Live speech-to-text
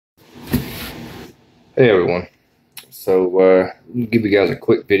Hey everyone, so I'll give you guys a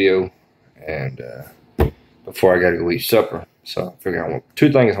quick video and before I gotta go eat supper. So I figure I want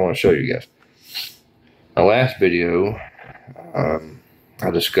two things I want to show you guys. My last video, I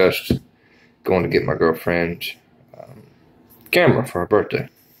discussed going to get my girlfriend's camera for her birthday,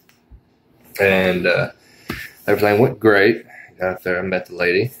 and everything went great. Got up there, I met the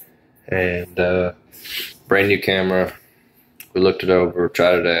lady, and brand new camera. We looked it over,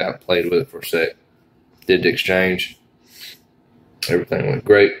 tried it out, played with it for a sec. Did the exchange. Everything went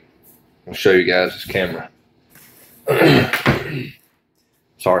great. I'll show you guys this camera.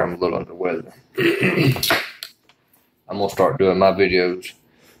 Sorry, I'm a little under the weather. I'm gonna start doing my videos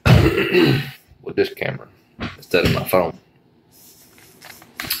with this camera instead of my phone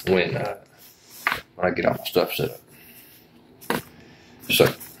when I get all my stuff set up.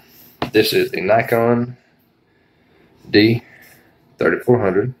 So this is the Nikon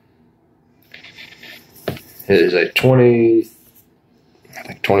D3400. It is a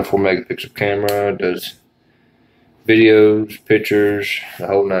 24 megapixel camera. Does videos, pictures, the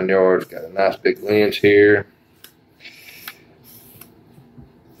whole 9 yards. Got a nice big lens here.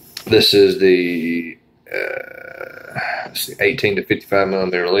 This is the 18 to 55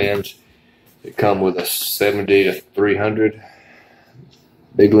 millimeter lens. It comes with a 70 to 300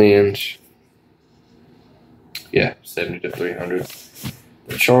 big lens. Yeah, 70 to 300.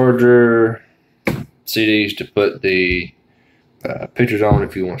 The charger. CDs to put the pictures on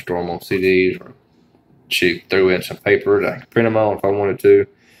if you want to store them on CDs, or she threw in some paper that I can print them on if I wanted to.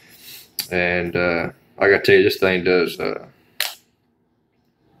 And I gotta tell you, this thing does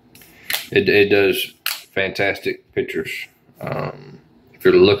it does fantastic pictures. If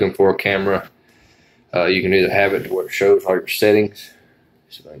you're looking for a camera, you can either have it to where it shows all your settings.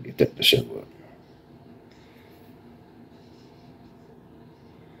 See if I can get that to show up.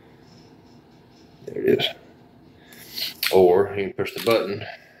 There it is. Or you can push the button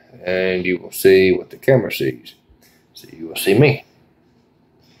and you will see what the camera sees. So you will see me.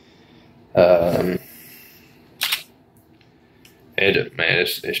 And man,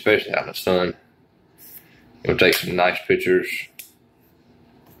 especially out in the sun, it'll take some nice pictures.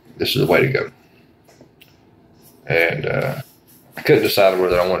 This is the way to go. And I couldn't decide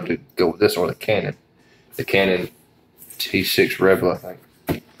whether I wanted to go with this or the Canon. The Canon T6 Rebel, I think.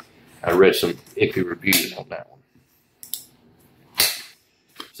 I read some iffy reviews on that one.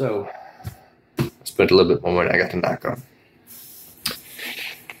 So, I spent a little bit more money. I got the Nikon.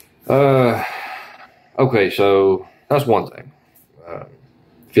 Okay, so that's one thing.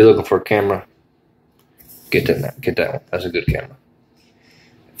 If you're looking for a camera, get that one. That's a good camera.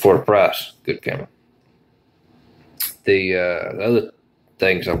 For the price, good camera. The other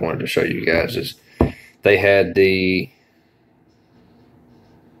things I wanted to show you guys is they had the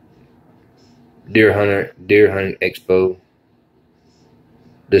deer hunting expo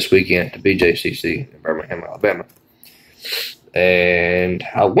this weekend at the BJCC in Birmingham, Alabama, and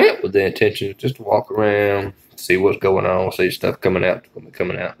I went with the intention just to walk around, see what's going on, see stuff coming out,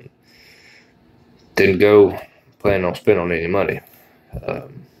 and didn't go planning on spending any money.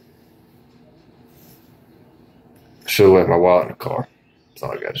 Should have left my wallet in the car. That's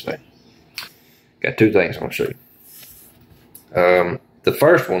all I got to say. Got two things I'm gonna show you. The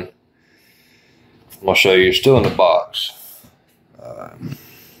first one I'm gonna show you, still in the box.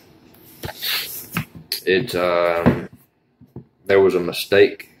 There was a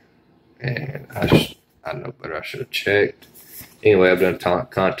mistake, and I know better. I should have checked. Anyway, I've done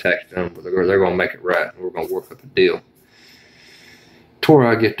contact them, but they're gonna make it right, and we're gonna work up a deal to where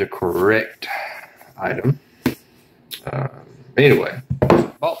I get the correct item. Anyway,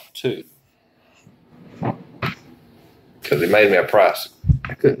 I bought two because they made me a price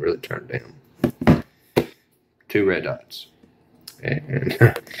I couldn't really turn down. 2 red dots, and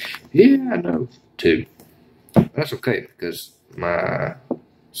yeah, I know 2. That's okay because my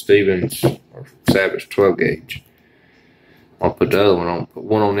Stevens or Savage 12 gauge. I'll put the other one on. Put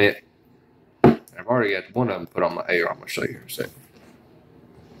one on it. I've already got one of them put on my AR. I'm gonna show you in a second.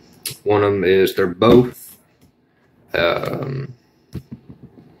 One of them is they're both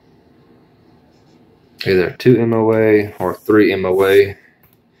either 2 MOA or 3 MOA.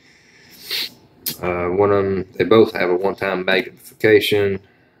 One of them, they both have a one-time magnification.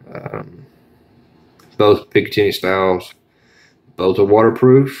 Both Picatinny styles. Both are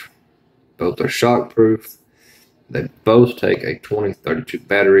waterproof. Both are shockproof. They both take a 2032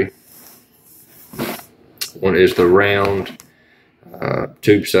 battery. One is the round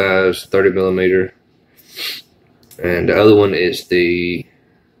tube size, 30 millimeter, and the other one is the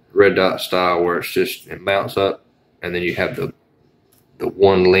red dot style, where it mounts up, and then you have the the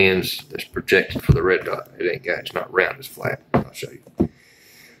one lens that's projected for the red dot. It ain't got, it's not round, it's flat. I'll show you.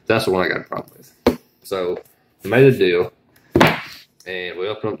 That's the one I got a problem with. So I made a deal, and we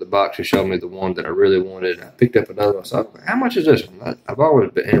opened up the box. He showed me the one that I really wanted, and I picked up another one. So I was like, how much is this one? I've always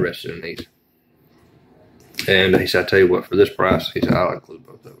been interested in these. And he said, I tell you what, for this price, he said, I'll include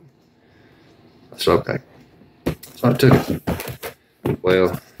both of them. I said, okay. So I took it.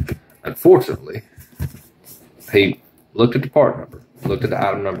 Well, unfortunately, he looked at the part number, looked at the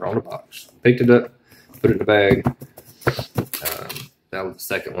item number on the box, picked it up, put it in the bag. That was the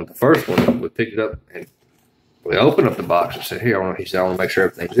second one. The first one, we picked it up and we opened up the box and said, here, he said, I want to make sure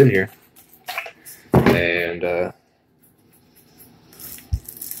everything's in here. And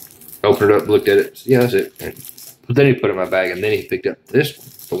opened it up, looked at it, said, yeah, that's it. But then he put it in my bag, and then he picked up this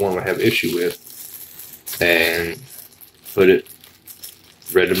one, the one I have issue with, and put it,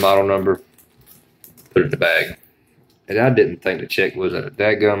 read the model number, put it in the bag. And I didn't think the check was at a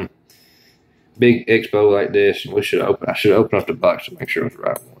daggum big expo like this, and I should have opened up the box to make sure it was the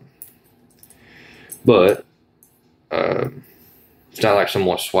right one. But it's not like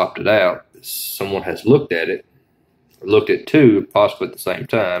someone swapped it out. Someone has looked at it, or looked at two, possibly at the same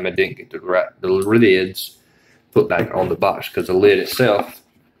time, and didn't get the lids put back on the box, because the lid itself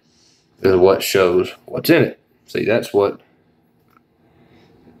is what shows what's in it. See, that's what's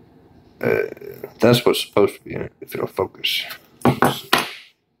supposed to be in it, if it'll focus.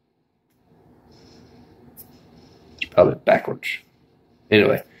 Probably backwards.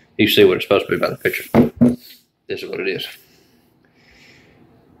 Anyway, you see what it's supposed to be by the picture. This is what it is.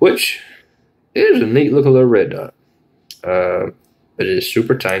 Which is a neat looking little red dot. It is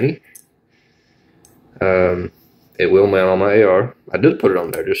super tiny. It will mount on my AR. I did put it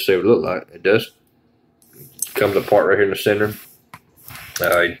on there just to see what it looked like. It does comes apart right here in the center.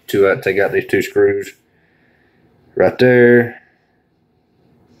 Take out these two screws right there.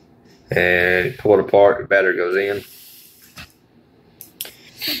 And pull it apart, the battery goes in.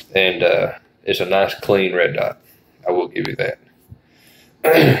 And it's a nice clean red dot. I will give you that.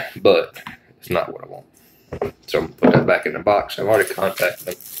 But it's not what I want. So I'm gonna put that back in the box. I've already contacted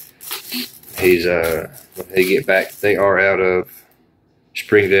him. He's when they get back, they are out of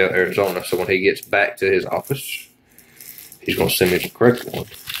Springdale, Arizona. So when he gets back to his office, he's gonna send me the correct one.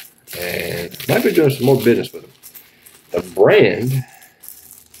 And might be doing some more business with him. The brand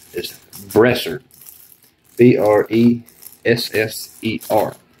is Bresser. B-R-E-S-S-E-R.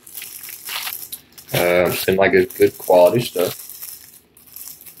 Seems like it's good quality stuff.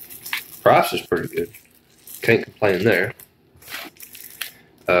 Price is pretty good. Can't complain there.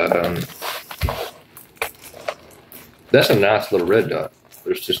 That's a nice little red dot,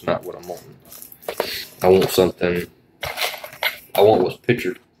 but it's just not what I'm wanting. I want something. I want what's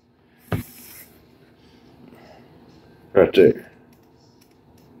pictured right there.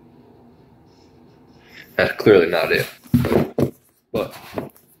 That's clearly not it. But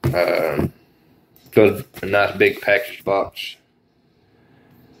got a nice big package box.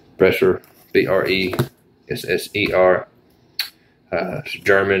 Bresser, B-R-E-S-S-E-R. It's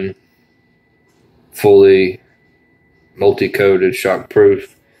German, fully multi-coated,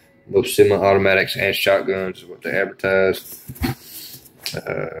 shock-proof. Most semi-automatics and shotguns is what they advertise.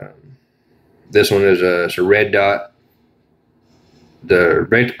 This one is it's a red dot. The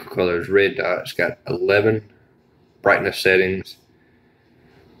reticle color is red dot. It's got 11 brightness settings.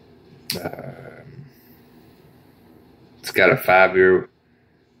 It's got a 5-year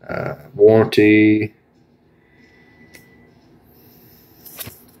warranty.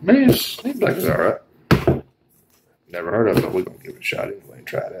 Man, it seems like it's alright. Never heard of it, but we're going to give it a shot anyway and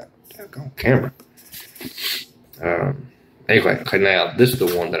try it out. On camera. Anyway, okay, now this is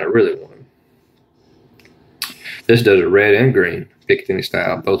the one that I really wanted. This does a red and green Picatinny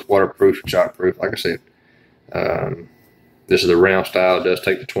style, both waterproof and shockproof. Like I said, this is the round style. It does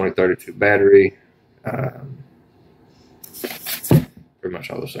take the 2032 battery. Pretty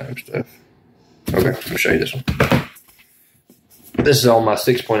much all the same stuff. Okay, I'm gonna show you this one. This is on my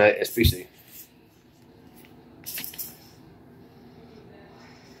 6.8 SPC.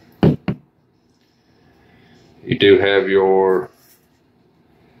 You do have your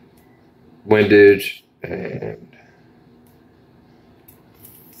windage and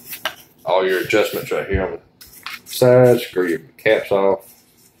all your adjustments right here on the side. Screw your caps off.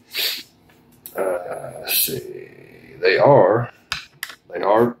 Let's see. They are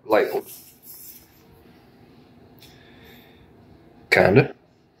labeled. Kinda.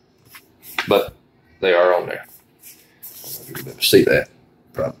 But they are on there. I don't know if you can better see that.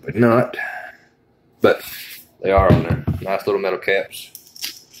 Probably not. But they are on there. Nice little metal caps.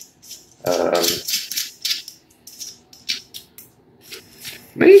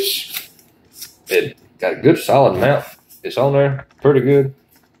 It got a good solid mount. It's on there, pretty good.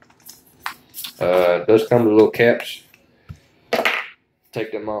 It does come with little caps.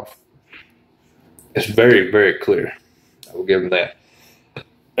 Take them off. It's very, very clear. I will give them that.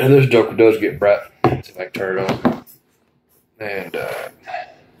 And this joker does get bright. Let's see if I can turn it on. And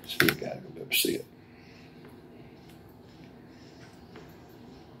see if you guys will be able to see it.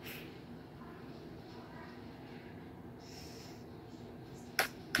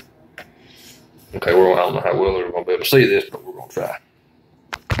 Okay, I don't know how well we're going to be able to see this, but we're going to try.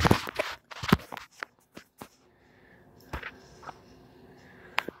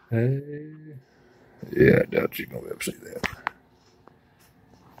 Yeah, I doubt you're going to be able to see that.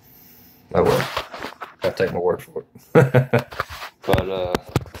 Oh well, I'll take my word for it. But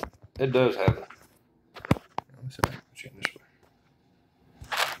it does have it. Let's see if I can put you in this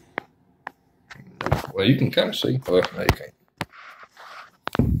way. Well, you can kind of see. Well, no, you can't.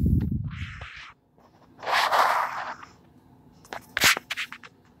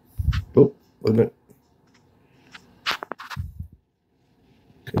 Oh, wait a minute.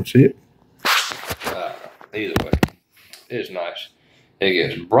 Can you see it? Either way, it's nice. It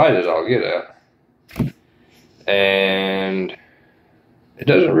gets bright as all get out. And it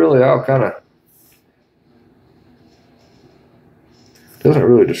doesn't really doesn't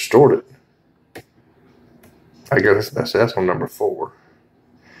really distort it. I guess that's on number 4.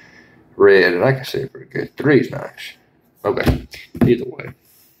 Red, and I can see it pretty good. 3 is nice. Okay, either way.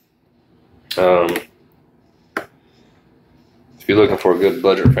 If you're looking for a good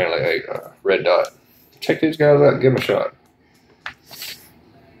budget friendly red dot, check these guys out and give them a shot.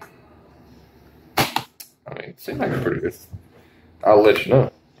 I mean, it seems like it's pretty good. I'll let you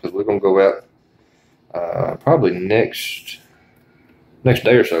know, because we're going to go out probably next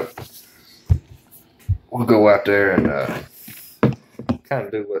day or so. We'll go out there and kind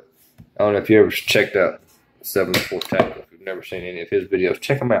of do what, I don't know if you ever checked out 704 Tactical. If you've never seen any of his videos,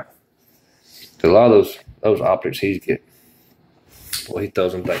 check them out. A lot of those optics he's getting, well, he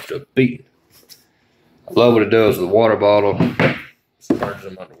throws them things to a beating. I love what it does with the water bottle. Submerges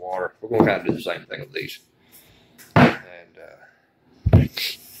them underwater. We're going to kind of do the same thing with these. And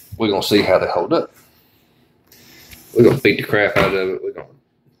we're going to see how they hold up. We're going to beat the crap out of it. We're going to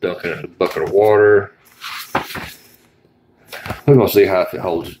dunk it in a bucket of water. We're going to see how if it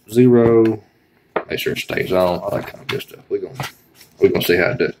holds 0. Make sure it stays on. All that kind of good stuff. We're going to see how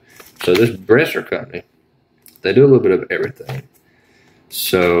it does. So this Bresser company, they do a little bit of everything.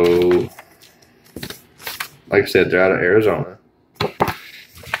 So, like I said, they're out of Arizona.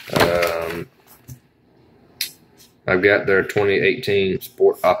 I've got their 2018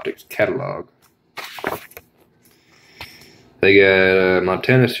 Sport Optics catalog. They got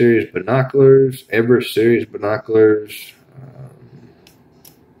Montana Series binoculars, Everest Series binoculars,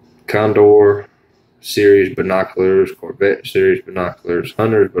 Condor Series binoculars, Corvette Series binoculars,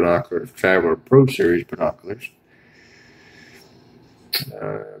 Hunter's binoculars, Traveler Pro Series binoculars,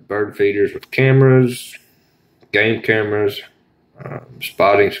 bird feeders with cameras, game cameras,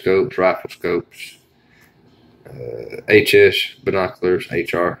 spotting scopes, rifle scopes, HS binoculars,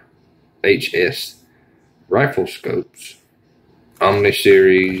 HS rifle scopes, Omni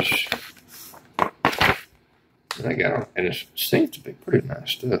Series. And it seems to be pretty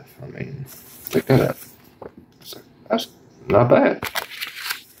nice stuff. I mean, check that out. That's not bad.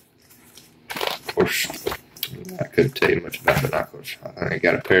 Of course, I couldn't tell you much about binoculars. I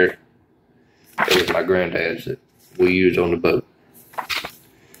got a pair. It was my granddad's that we used on the boat.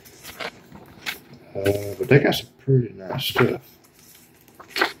 But they got some pretty nice stuff.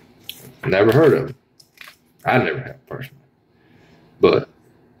 Never heard of them. I never have personally. But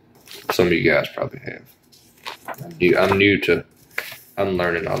some of you guys probably have. I'm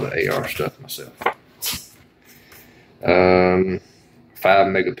learning all the AR stuff myself. 5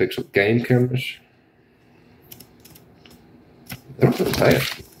 megapixel game cameras. They're pretty bad.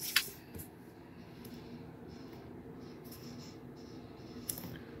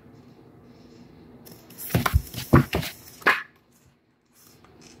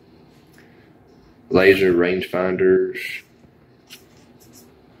 Laser rangefinders,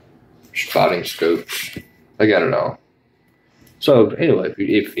 spotting scopes. They got it all. So anyway,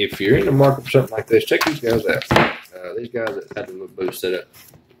 if you're in the market for something like this, check these guys out. These guys that had the little booth set up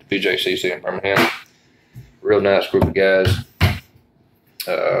at the PJCC in Birmingham. Real nice group of guys.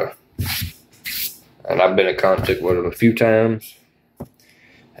 And I've been in contact with them a few times.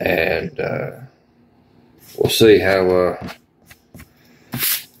 And we'll see how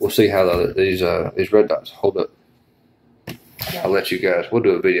these red dots hold up. I'll let you guys. We'll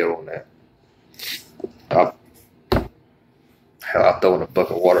do a video on that. hell, I'll throw in a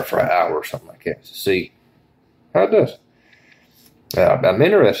bucket of water for an hour or something like that to see how it does. I'm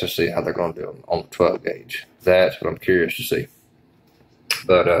interested to see how they're going to do on the 12 gauge. That's what I'm curious to see.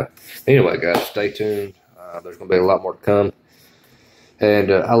 But anyway, guys, stay tuned. There's going to be a lot more to come.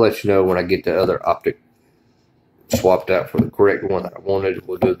 And I'll let you know when I get the other optic swapped out for the correct one that I wanted.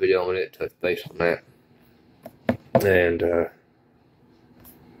 We'll do a video on it, touch base on that. And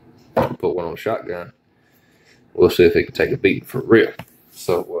put one on shotgun. We'll see if it can take a beating for real.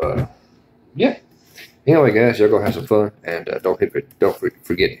 So, yeah. Anyway, guys, y'all go have some fun. And don't forget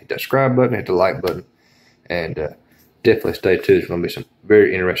to hit that subscribe button, hit the like button. And definitely stay tuned. There's going to be some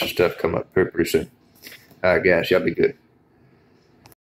very interesting stuff coming up pretty soon. All right, guys, y'all be good.